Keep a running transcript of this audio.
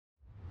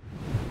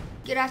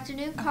Good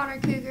afternoon, Connor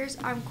Cougars.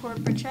 I'm Cora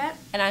Burchett.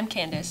 And I'm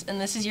Candace,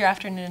 and this is your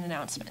afternoon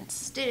announcements.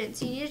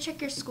 Students, you need to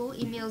check your school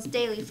emails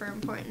daily for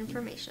important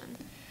information.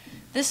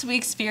 This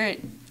week's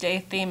Spirit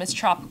Day theme is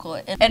tropical.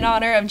 In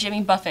honor of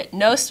Jimmy Buffett,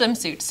 no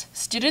swimsuits.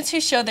 Students who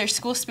show their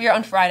school spirit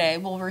on Friday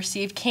will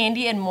receive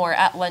candy and more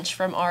at lunch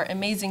from our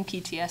amazing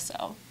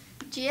PTSO.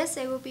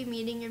 GSA will be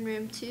meeting in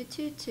room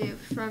 222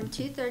 from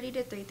 2:30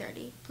 to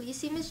 3:30. Please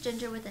see Ms.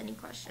 Ginger with any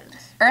questions.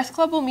 Earth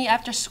Club will meet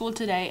after school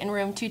today in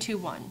room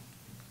 221.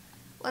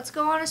 Let's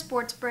go on a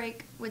sports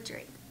break with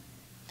Drake.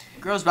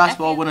 Girls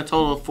basketball won a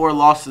total of 4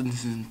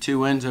 losses and 2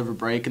 wins over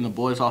break, and the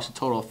boys lost a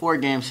total of 4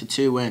 games to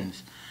 2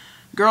 wins.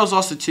 Girls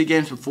lost the 2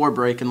 games before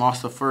break and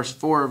lost the first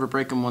 4 over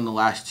break and won the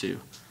last 2.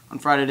 On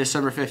Friday,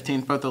 December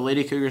 15th, both the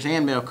Lady Cougars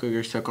and Male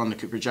Cougars took on the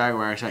Cooper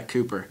Jaguars at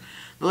Cooper.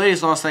 The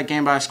ladies lost that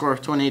game by a score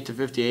of 28 to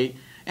 58.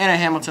 Anna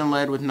Hamilton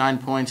led with 9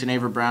 points and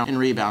Ava Brown in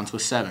rebounds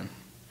with 7.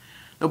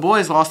 The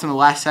boys lost in the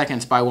last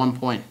seconds by 1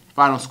 point.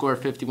 Final score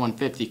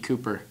 51-50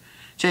 Cooper.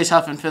 Chase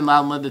Huff and Finn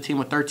Loudon led the team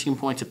with 13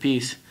 points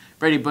apiece.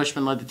 Brady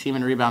Bushman led the team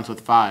in rebounds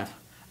with 5.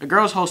 The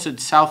girls hosted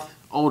South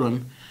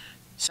Oldham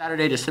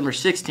Saturday, December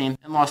 16th,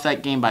 and lost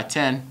that game by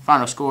 10.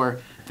 Final score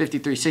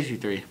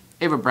 53-63.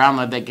 Ava Brown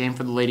led that game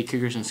for the Lady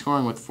Cougars in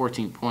scoring with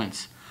 14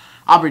 points.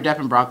 Aubrey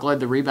Deppenbrock led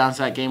the rebounds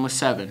that game with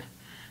 7.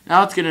 Now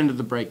let's get into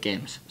the break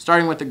games.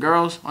 Starting with the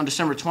girls, on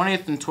December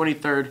 20th and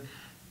 23rd,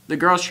 the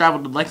girls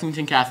traveled to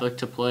Lexington Catholic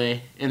to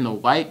play in the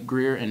White,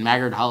 Greer, and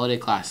Maggard Holiday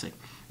Classic.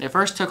 They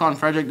first took on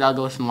Frederick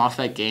Douglass and lost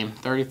that game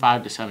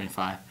 35 to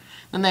 75.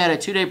 Then they had a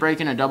 2-day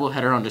break and a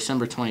doubleheader on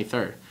December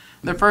 23rd.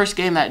 Their first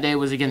game that day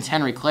was against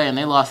Henry Clay, and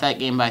they lost that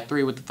game by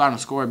 3 with the final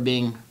score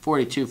being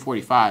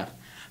 42-45.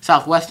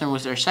 Southwestern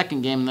was their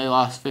second game, and they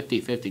lost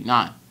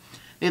 50-59.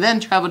 They then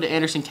traveled to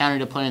Anderson County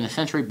to play in the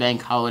Century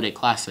Bank Holiday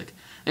Classic.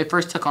 They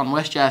first took on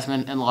West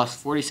Jasmine and lost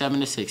 47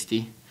 to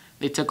 60.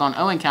 They took on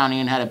Owen County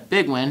and had a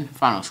big win,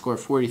 final score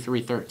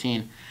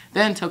 43-13.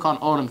 Then took on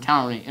Oldham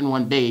County and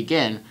won big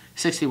again,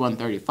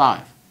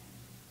 61-35.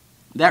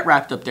 That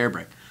wrapped up their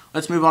break.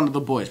 Let's move on to the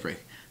boys'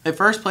 break. They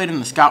first played in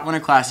the Scott Winter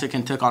Classic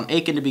and took on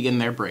Aiken to begin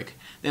their break.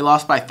 They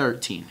lost by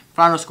 13.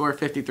 Final score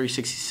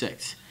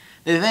 53-66.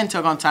 They then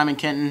took on Timon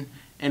Kenton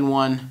and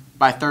won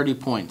by 30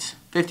 points,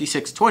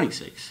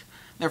 56-26.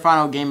 Their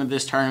final game of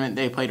this tournament,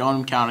 they played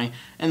Oldham County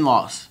and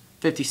lost,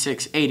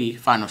 56-80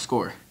 final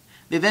score.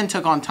 They then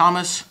took on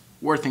Thomas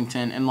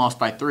Worthington and lost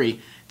by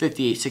 3,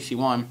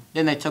 58-61.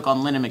 Then they took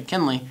on Lyndon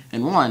McKinley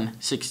and won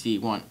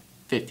 61-58.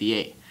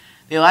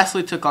 They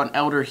lastly took on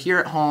Elder here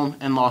at home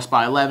and lost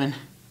by 11,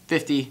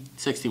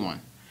 50-61.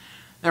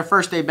 Their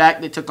first day back,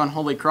 they took on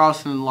Holy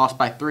Cross and lost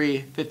by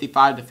 3,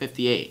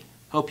 55-58.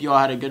 Hope you all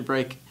had a good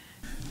break.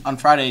 On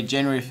Friday,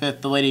 January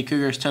 5th, the Lady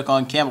Cougars took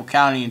on Campbell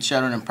County and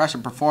showed an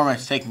impressive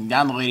performance, taking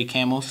down the Lady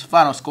Camels.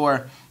 Final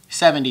score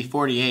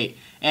 70-48.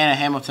 Anna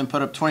Hamilton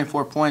put up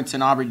 24 points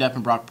and Aubrey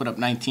Deppenbrock put up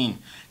 19.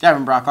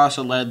 Deppenbrock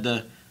also led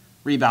the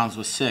rebounds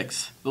with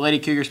 6. The Lady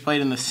Cougars played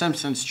in the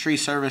Simpsons Tree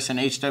Service and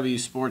HW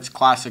Sports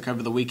Classic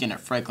over the weekend at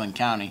Franklin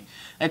County.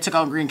 They took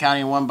on Greene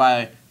County and won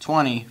by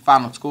 20.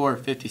 Final score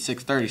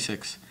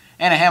 56-36.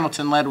 Anna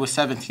Hamilton led with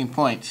 17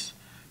 points.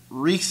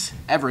 Reese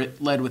Everett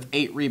led with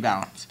 8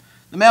 rebounds.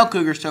 The Male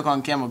Cougars took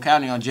on Campbell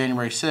County on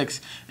January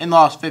 6th and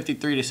lost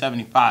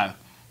 53-75.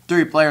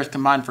 3 players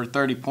combined for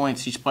 30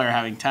 points, each player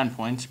having 10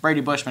 points.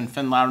 Brady Bushman,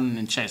 Finn Loudon,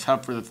 and Chase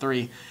Huff for the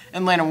 3,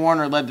 and Landon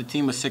Warner led the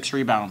team with 6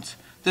 rebounds.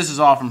 This is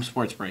all from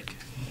Sports Break.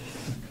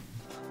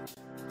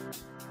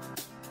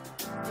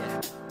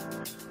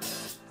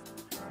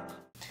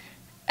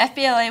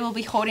 FBLA will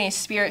be holding a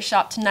spirit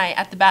shop tonight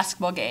at the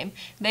basketball game.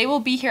 They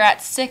will be here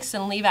at 6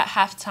 and leave at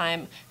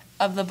halftime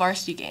of the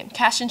varsity game.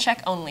 Cash and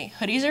check only.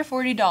 Hoodies are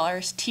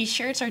 $40,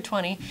 t-shirts are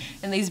 $20,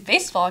 and these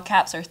baseball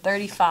caps are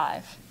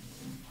 $35.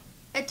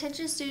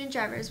 Attention student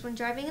drivers, when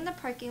driving in the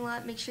parking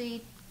lot, make sure you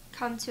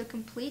come to a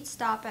complete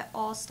stop at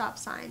all stop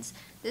signs.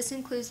 This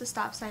includes the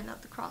stop sign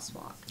at the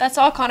crosswalk. That's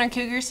all, Connor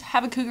Cougars.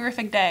 Have a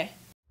Cougarific day.